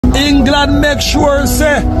England make sure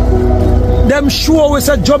say them show us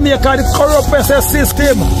a Jamaica the corruptest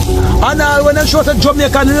system. And all when they show the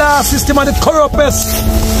Jamaican law system and the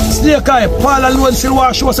corruptest Snake Eye, Paul alone still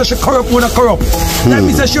want show us she corrupt when corrupt. That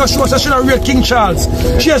means she show us she not real King Charles.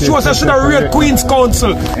 She show us she not real Queen's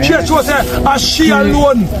Council. She show us she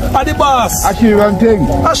alone are the boss. She run thing.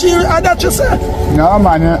 And that you say? No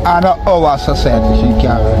man, and our society she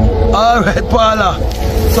can't run. Alright Paula.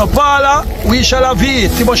 So Paula, we shall have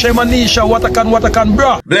it. Timoshe Manisha, what I can,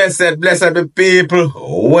 bro. Blessed the people.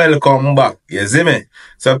 Welcome back. You see me?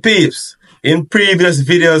 So peeps, in previous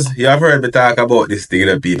videos, you have heard me talk about this thing,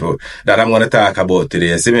 the people, that I'm going to talk about today,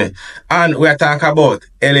 you see me? And we're talking about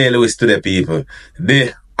L.A. Lewis to the people.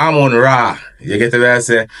 The Amon Ra, you get what I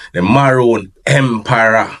say? The Maroon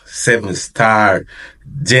Emperor, 7-star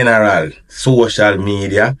general, social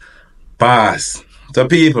media, pass. So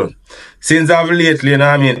people, since I've lately, you know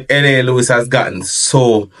what I mean, L.A. Lewis has gotten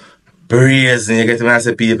so brazen, you get what I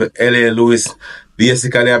say, people? L.A. Lewis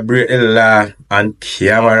basically break the law on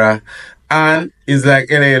camera. And it's like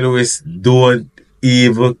L.A. Lewis don't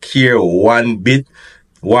even care one bit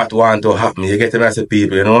what want to happen. You get the message,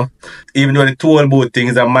 people, you know? Even though the toll booth thing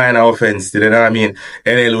is a minor offense, you know what I mean?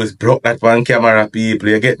 L.A. Lewis broke that on camera, people.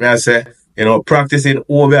 You get me? I say, you know, practicing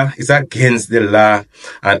obeah is against the law.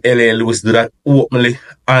 And L.A. Lewis do that openly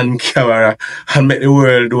on camera and make the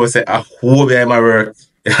world do say, obeah in my work.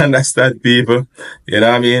 You understand, people? You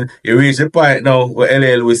know what I mean? You reach the point now where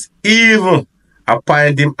L.A. Lewis even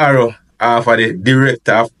appoint him arrow for the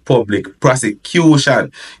director of public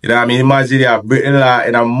prosecution. You know what I mean? Imagine you have break the law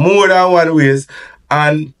in a more than one ways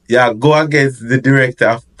and you go against the director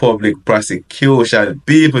of public prosecution.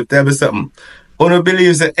 People, tell me something. I don't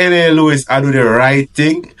believe that L.A. Lewis I do the right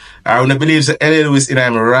thing. I don't believe that L.A. Lewis in my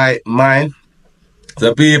right mind.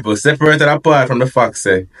 So people, separated apart from the fact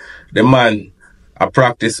say the man I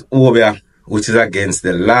practice obeah, which is against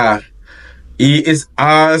the law. He is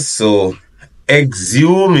also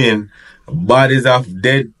exhuming bodies of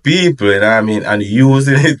dead people, you know what I mean, and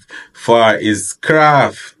using it for his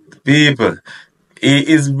craft. People, he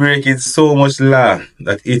is breaking so much law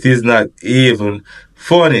that it is not even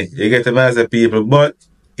funny. You get the message, people, but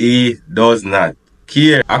he does not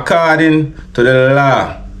care. According to the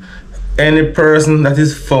law, any person that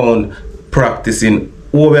is found practicing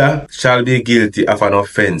obeah shall be guilty of an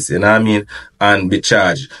offense, you know what I mean, and be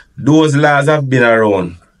charged. Those laws have been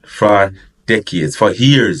around for decades, for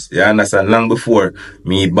years, you understand, long before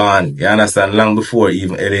me born, you understand, long before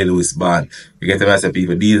even L.A. Lewis born. You get the message,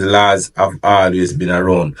 people. These laws have always been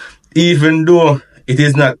around. Even though it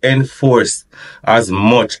is not enforced as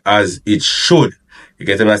much as it should. You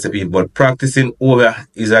get the message, people. But practicing obeah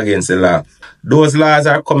is against the law. Those laws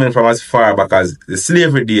are coming from as far back as the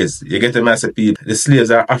slavery days. You get the message, people. The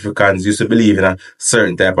slaves are Africans used to believe in a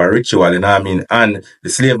certain type of ritual, you know what I mean? And the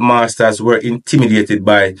slave masters were intimidated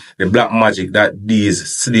by the black magic that these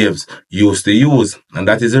slaves used to use. And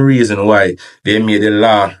that is the reason why they made a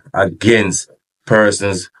law against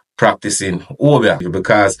persons practicing obeah.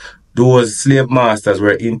 Because those slave masters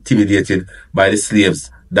were intimidated by the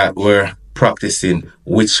slaves that were practicing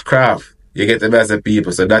witchcraft. You get the message,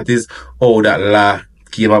 people. So that is how that law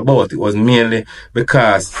came about. It was mainly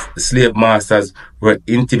because the slave masters were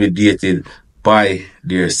intimidated by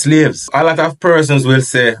their slaves. A lot of persons will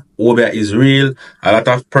say obeah is real. A lot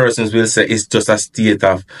of persons will say it's just a state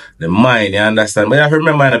of the mind. You understand? But you have to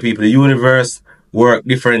remember, people, the universe work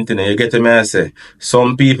different, you know. You get me, I say.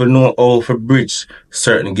 Some people know how to bridge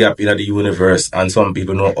certain gap in the universe, and some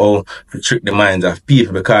people know how to trick the minds of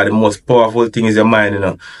people, because the most powerful thing is your mind, you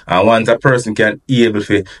know. And once a person can able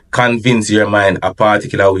to convince your mind a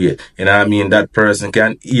particular way, you know what I mean, that person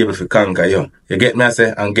can able to conquer you. You get me, I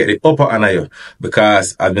say, and get the upper hand of you.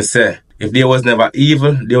 Because, as I say, if there was never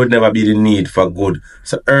evil, there would never be the need for good.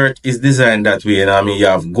 So earth is designed that way, you know what I mean. You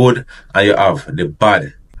have good and you have the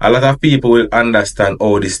bad. A lot of people will understand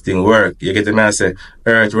how this thing works. You get me, I say,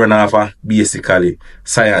 earth run off of basically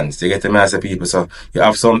science. You get me, I say, people. So you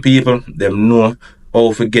have some people, them know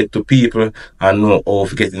how to get to people and know how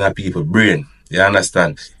to get in a people's brain. You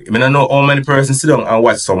understand? I mean, I know how many persons sit down and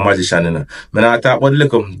watch some magician, you know. I mean, I talk about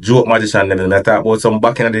little joke magician, them, and I talk about some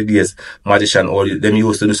back in the days magician, or them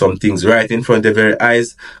used to do some things right in front of their very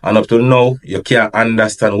eyes, and up to now, you can't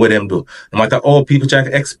understand what them do. No matter how people try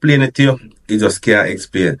to explain it to you, you just can't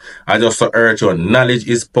explain. I just to urge you, knowledge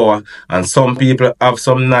is power, and some people have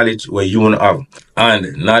some knowledge where you don't have.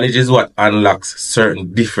 And knowledge is what unlocks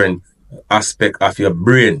certain different aspect of your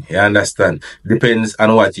brain, you understand? Depends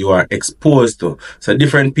on what you are exposed to. So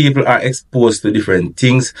different people are exposed to different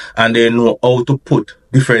things and they know how to put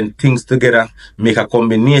different things together, make a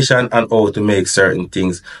combination and how to make certain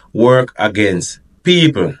things work against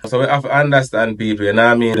people. So we have to understand people, you know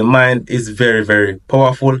what I mean? The mind is very, very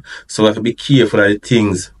powerful. So we have to be careful of the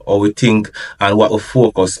things, how we think and what we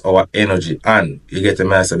focus our energy on. You get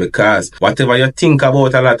me? So because whatever you think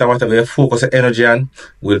about a lot and whatever you focus your energy on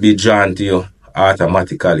will be drawn to you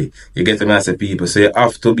automatically. You get me? So people. So you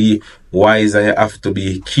have to be wise and you have to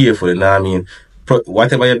be careful, you know what I mean?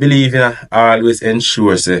 Whatever you believe in, always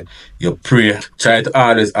ensure say you pray. Try to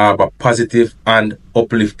always have a positive and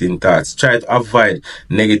uplifting thoughts. Try to avoid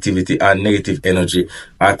negativity and negative energy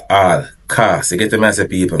at all costs. You get me, say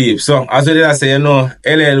people. So as we did say, you know,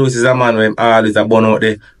 L.A. Lewis is a man who always a born out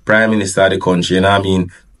the Prime Minister of the country, you know what I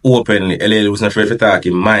mean? Openly, L.A. Lewis not afraid to talk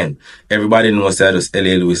in mind. Everybody knows that just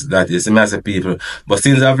L.A. Lewis, that is the massive people. But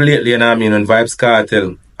since of lately, you know what I mean, when Vybz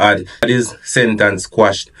Kartel had his sentence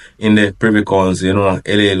quashed in the Privy Council, you know,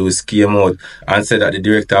 L.A. Lewis came out and said that the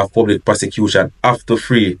Director of Public Prosecution have to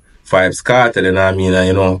free Vybz Kartel, you know what I mean? And,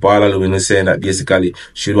 you know, Paula Lewin is saying that basically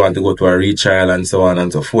she'd want to go to a retrial and so on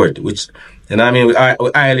and so forth, which, you know what I mean, we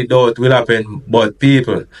highly doubt will happen. But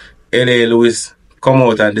people, L.A. Lewis come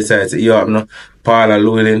out and decide to, you know, Paula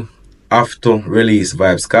Lewin have to release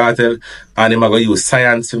Vybz Kartel and him are going to use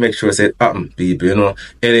science to make sure it happen, people, you know.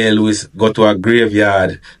 L.A. Lewis go to a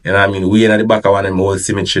graveyard, you know what I mean, way in the back of one of them old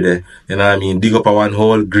cemetery there, you know what I mean, dig up a one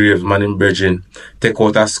whole grave, man in Virgin, take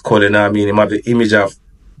out a skull, you know what I mean, him have the image of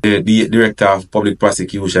the Director of Public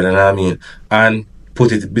Prosecution, you know what I mean, and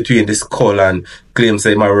put it between the skull and claim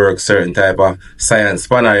say my work certain type of science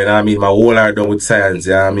spanner, you know what I mean? My whole are done with science,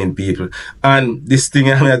 you know what I mean, people. And this thing,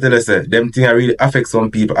 I mean, I tell you, say, them things really affect some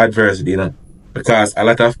people adversely, you know, because a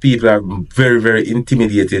lot of people are very, very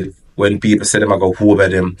intimidated when people say them are go over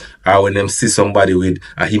them or when them see somebody with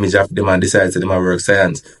a image of them and decide to them work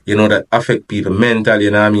science. You know, that affect people mentally,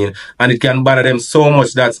 you know what I mean? And it can bother them so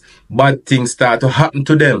much that bad things start to happen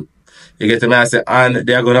to them. You get me? I say, and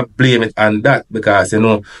they're gonna blame it on that because, you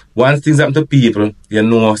know, once things happen to people, you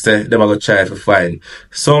know, say they're gonna try to find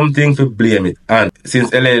something to blame it. And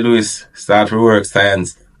since L.A. Lewis started to work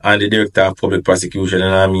science and the Director of Public Prosecution, you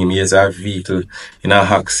know what I mean, he has a vehicle in an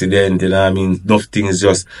accident, you know what I mean, enough things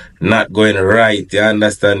just not going right, you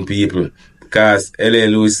understand, people? Because L.A.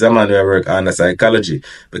 Lewis is a man who work under psychology.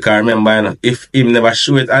 Because remember, you know, if him never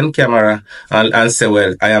show it on camera and say,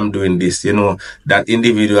 well, I am doing this, you know, that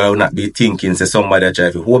individual will not be thinking, say somebody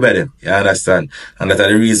try to over them. You understand? And that's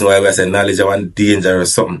the reason why we say knowledge of one danger or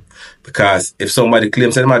something. Because if somebody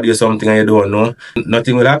claims that they might do something and you don't know,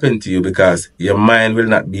 nothing will happen to you because your mind will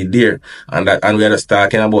not be there. And we are just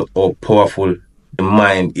talking about how powerful the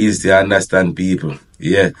mind is to understand people.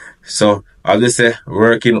 Yeah. So obviously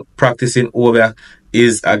practicing obeah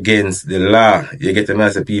is against the law. You get the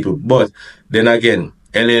message, people. But then again,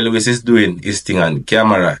 L.A. Lewis is doing his thing on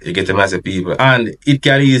camera. You get the message, people. And it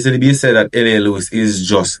can easily be said that L.A. Lewis is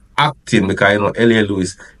just acting because, you know, L.A.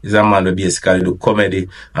 Lewis is a man who basically do comedy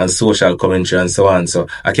and social commentary and so on. So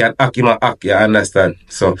I can't act him a act, you understand?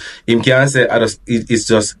 So him can say it's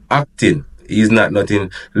just acting. He's not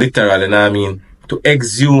nothing literal, you know what I mean? To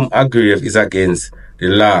exhume a grave is against the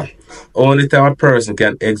law. Only time a person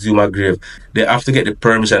can exhume a grave, they have to get the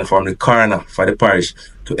permission from the coroner for the parish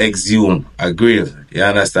to exhume a grave. You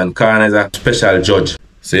understand? Coroner is a special judge.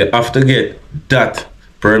 So you have to get that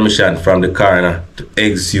permission from the coroner to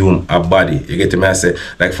exhume a body. You get me? I say,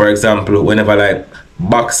 like for example, whenever like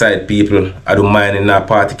backside people I don't mind in a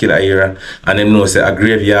particular area and them know say a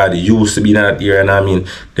graveyard used to be in that area, and I mean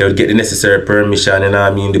they would get the necessary permission, and I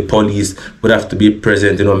mean the police would have to be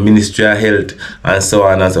present, you know, Ministry of Health and so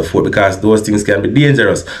on and so forth, because those things can be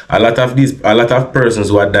dangerous. A lot of persons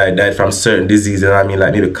who have died from certain diseases, and I mean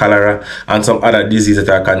like maybe cholera and some other diseases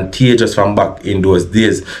that are contagious from back in those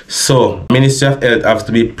days. So Ministry of Health have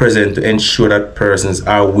to be present to ensure that persons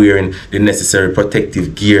are wearing the necessary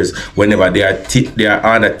protective gears whenever they are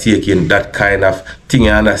undertaking that kind of thing, you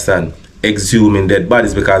understand? Exhuming dead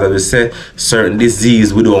bodies, because as we say, certain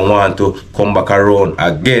disease we don't want to come back around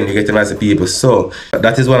again. You get the massive people. So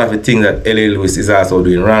that is one of the things that L.A. Lewis is also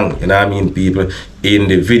doing wrong, you know what I mean, people, in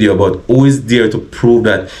the video. But who is there to prove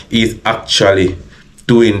that he's actually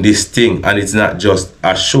doing this thing and it's not just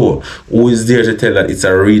a show? Who is there to tell that it's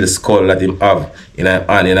a real skull that him have in our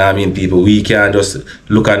hand, you know what I mean, people. We can't just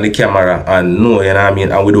look at the camera and know, you know what I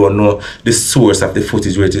mean, and we don't know the source of the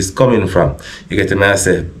footage where it is coming from. You get me, I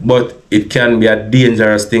say? But it can be a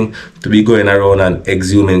dangerous thing to be going around and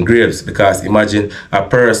exhuming graves, because imagine a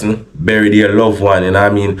person buried their loved one, you know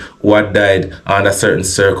what I mean, who had died under certain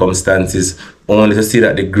circumstances, only to see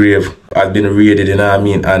that the grave has been raided, you know what I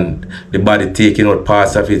mean, and the body taking out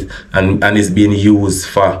parts of it and is being used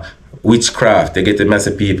for witchcraft. You get the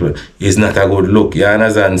message, people. It's not a good look, you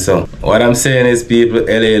understand? So what I'm saying is, people,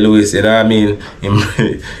 L.A. Lewis, you know what I mean,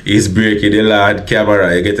 he's breaking the Lord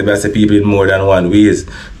camera. You get the message, people, in more than one ways.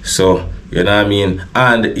 So you know what I mean,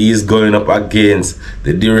 and he's going up against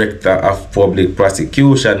the director of public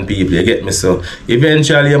prosecution, people, you get me? So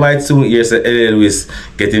eventually you might soon hear say L.A. Lewis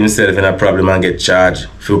get himself in a problem and get charged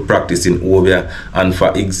for practicing obeah and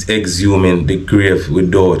for exhuming the grave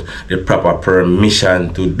without the proper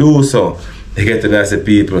permission to do so. You get me, as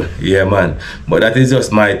people, yeah man. But that is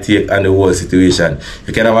just my take on the whole situation.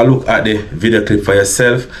 You can have a look at the video clip for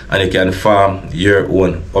yourself and you can form your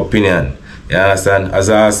own opinion. You understand? As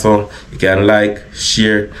also, you can like,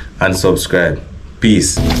 share, and subscribe.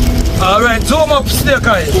 Peace. Alright, zoom up, Snake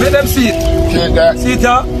Eye. Let them see it. See that? See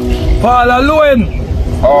that? Paul alone.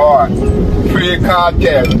 Oh, free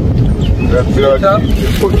cartel.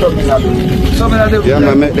 Put some in that. Yeah,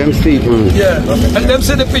 man, make them see it, man. Yeah. And them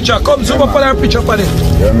see the picture. Come zoom up on our picture for it.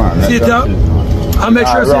 Yeah, man. See that? And make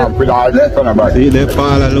sure see See the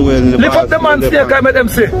Paul alone. lift up the man, Snake Eye, make them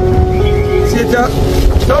see. See that?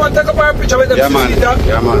 No one take up our picture with them. Yeah, man.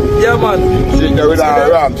 Yeah, man. Yeah, man. See that with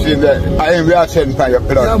our ramp, see that. I ain't we are sending for your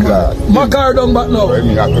blood clot. Macar down back now.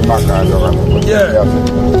 We have to Macar down. Yeah.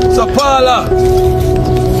 So, Paula,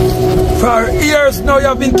 for years now you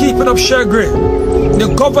have been keeping up Shagri. The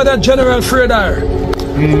governor general Fredar.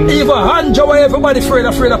 Even Hanjo, why everybody afraid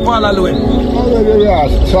of Paula Lewin.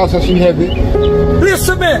 So she heavy.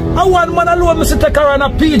 Listen me, I want man alone to take her on a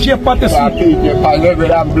PJ party. PJ party,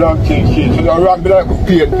 level and blunt thing. So don't run like a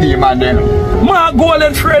PNP man then. Ma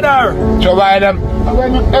golden Fredar. So why them?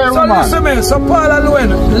 So listen me, so Paula Lewin,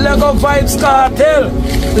 Lego vybz kartel.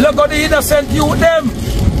 Lego the innocent youth them.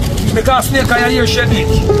 Because Snake Eye here shed it.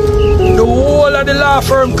 The whole of the law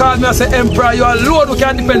firm called me and say, Emperor, you alone we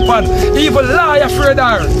can depend upon. Even lawyer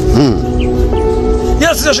Fredar.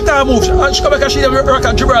 Yes, she can't move. And she come back and she work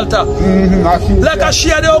at Gibraltar. Like she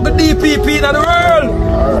had the ugly DPP in the world.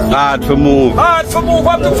 Hard for move. Hard for move.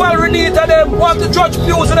 Have to file Renita them. Want to judge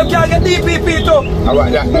views and them can't get DPP too.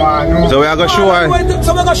 So we are going to show her.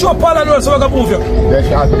 So we are going to show Paul and so we are going to move you.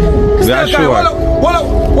 We are show her.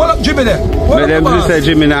 What up Jimmy there? But them just say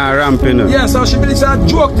Jimmy now ramping up. Yeah, so she believes it's a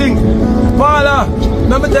joke thing. Paula,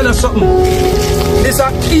 let me tell you something. This is a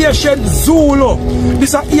Asian Zulu.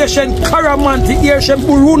 This is a Asian Karamanti, Asian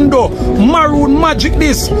Burundo, Maroon Magic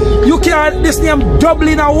this. You can't this name double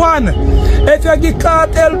in a one. If you get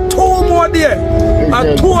cartel 2 more there,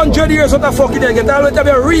 and 200 years what the fuck you get. I will have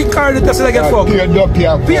a recard it so they get fucked.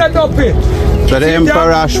 Peer dumpy. So the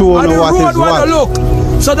Emperor show you what is what. Look.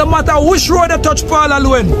 So no matter which road they touch Paul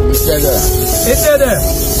Alwen, it's there.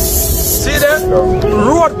 See there?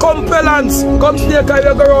 Road compellence. Come Snake Eye,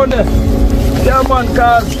 you go around there. Yeah man,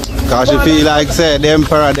 cause you feel like say the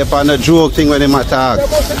Emperor they on a joke thing when they attack. They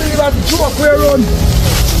must be that joke we run.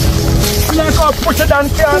 Like how push it and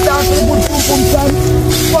can't dance with good boom son.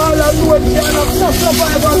 Paul Alwen can't have no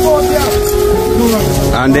survival out there.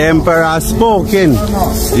 And the Emperor spoken.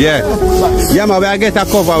 Yeah. Yeah, man, we are get a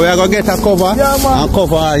cover. We are going to get a cover and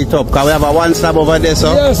cover it up. Because we have a one slab over there,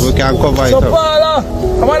 so we can cover it up. So, Paula,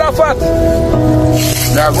 I'm of fact.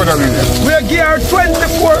 We are geared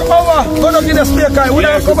 24 hours. Going to get a Snake Eye. We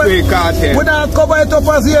don't cover it up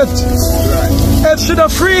as yet. Right. If she's a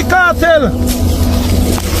free cartel,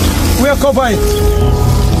 we are covered.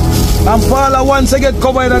 And Paula once again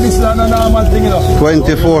covered on this land a normal thing, you know.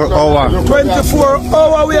 24 hours. 24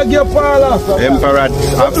 hours we give Paula. Emperor.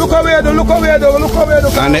 Look away, look away, look away.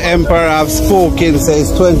 And the Emperor have spoken, says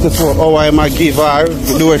 24 hours I might give her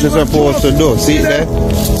do what she's supposed to do. See there?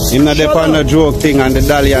 Him not depend on the joke thing and the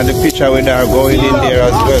dolly and the picture with her going in there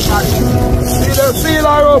as well. See the seal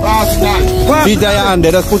her up. Feed her your hand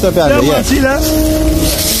there, just put up your hand there, yeah. See that?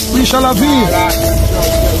 We shall have seal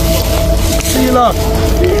her.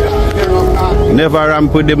 Never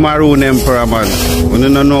ramp with the Maroon Emperor, man. We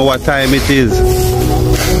don't know what time it is.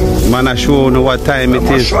 Man, I show you what time it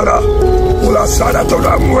is.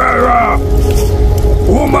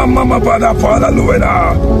 Woman, mama, bada, Paula,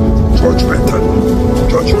 Luena. Judgment.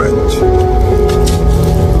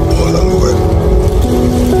 Paula, Luena.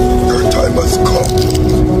 Your time has come.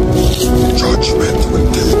 Judgment will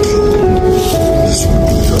take you. This will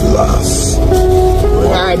be your last.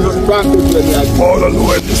 I don't practice with that.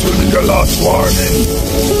 your last warning.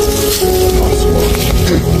 Last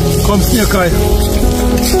warning. Come Snake Eye.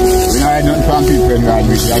 We are not from people in God,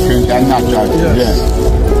 we are going to natural. Yes.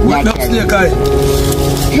 What up Snake Eye?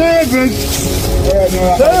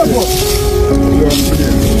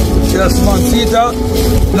 Yes man, see that?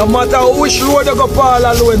 No matter which road you go Paul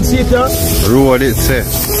alone, see that? Road it say.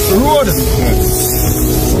 Road.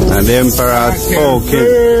 And the emperor spoken.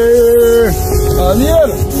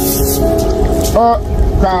 Daniel.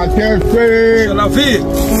 Kartel free. Shall I feel?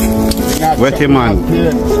 Wetty man.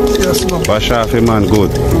 Yes man. Wash off him man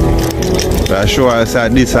good. I show us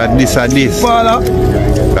that this and this and this. Paula.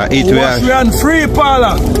 That it wash we and free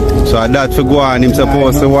Paula. So that for go on, him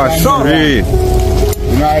supposed to wash free.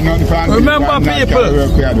 Remember people,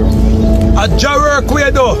 a Jah work we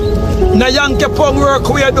do, na Yankee Pong work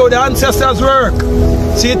we do, the ancestors work.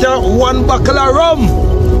 See it one buckle of rum,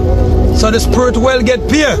 so the spirit will get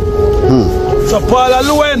paid. So Paul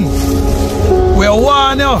Aluen, we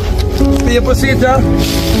warn you. People see it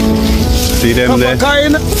see them there?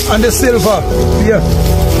 Kind and the silver. Yeah.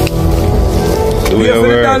 Pay for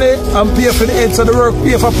the dolly and pay for the head, so the work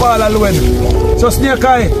pay for Paul Aluen. So Snake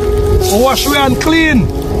Eye, wash we and clean.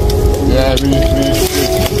 Yeah,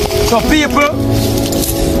 so people,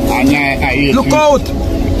 and look out.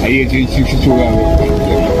 I 1862.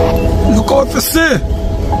 Look out for see.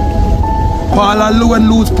 Paul Aluen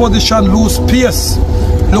lose position, lose pace.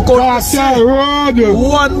 Look out for see.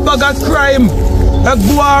 One bag of crime. A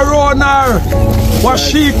go around her. What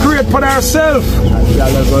she create for herself.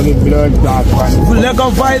 Like a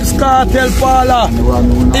vybz cartel, Paula.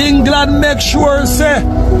 England make sure say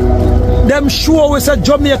them show us a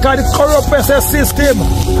Jamaica the corruptest system.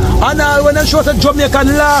 And all when they show us a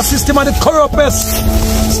Jamaican law system and the corruptest.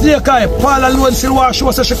 Snake Eye, Paula Aluen still want to show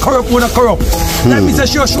us that she corrupt when she corrupt. That means that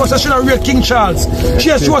she show us that she not real King Charles. She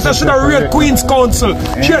show us that she not real Queen's Council.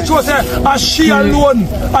 She show us that she alone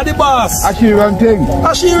are the boss. As she run thing.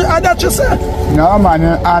 As she, and that you say? No man,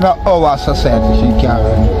 and our society she can't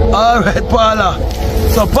run. Alright Paula.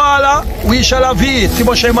 So Paula, we shall have it.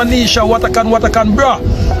 Timoshe Manisha, what I can bro.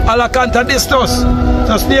 All I can't discuss.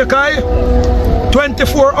 So Snake Eye,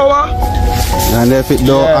 24 hour. And if it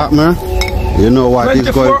don't happen, you know what is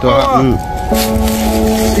going to happen.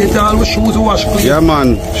 It all with shoes wash clean. Yeah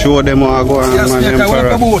man, show them how I go on, yes, man,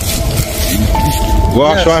 Emperor.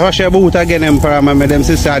 Wash your boot again, Emperor, man. Them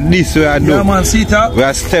sister, this way I do. Yeah man, see that? We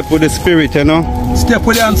are step with the spirit, you know. Step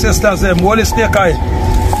with the ancestors, them. What is Snake Eye?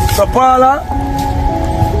 So Paula,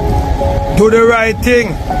 do the right thing.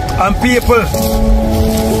 And people,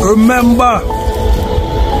 remember,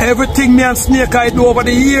 everything me and Snake Eye do over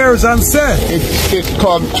the years and say it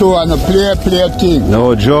come true and a play thing.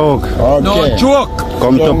 No joke. Okay. No joke.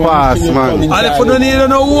 Come to pass, man. And if you don't need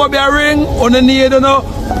no obeah ring, or don't need no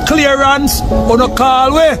clearance, or no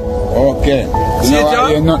call way. Okay. You know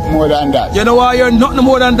why you're not more than that. You know why you're nothing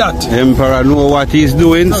more than that. Emperor know what he's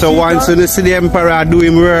doing, so once you see the Emperor do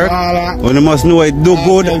him work, you must know it do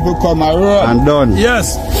good and done.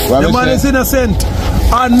 Yes. The man is innocent.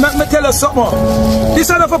 And let me tell you something. This is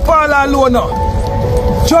not for Paul alone.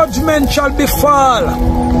 Judgment shall befall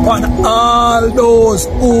on all those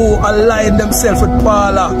who align themselves with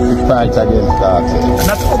Paula. Fight against cartel.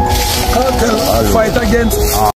 Not cartel, fight against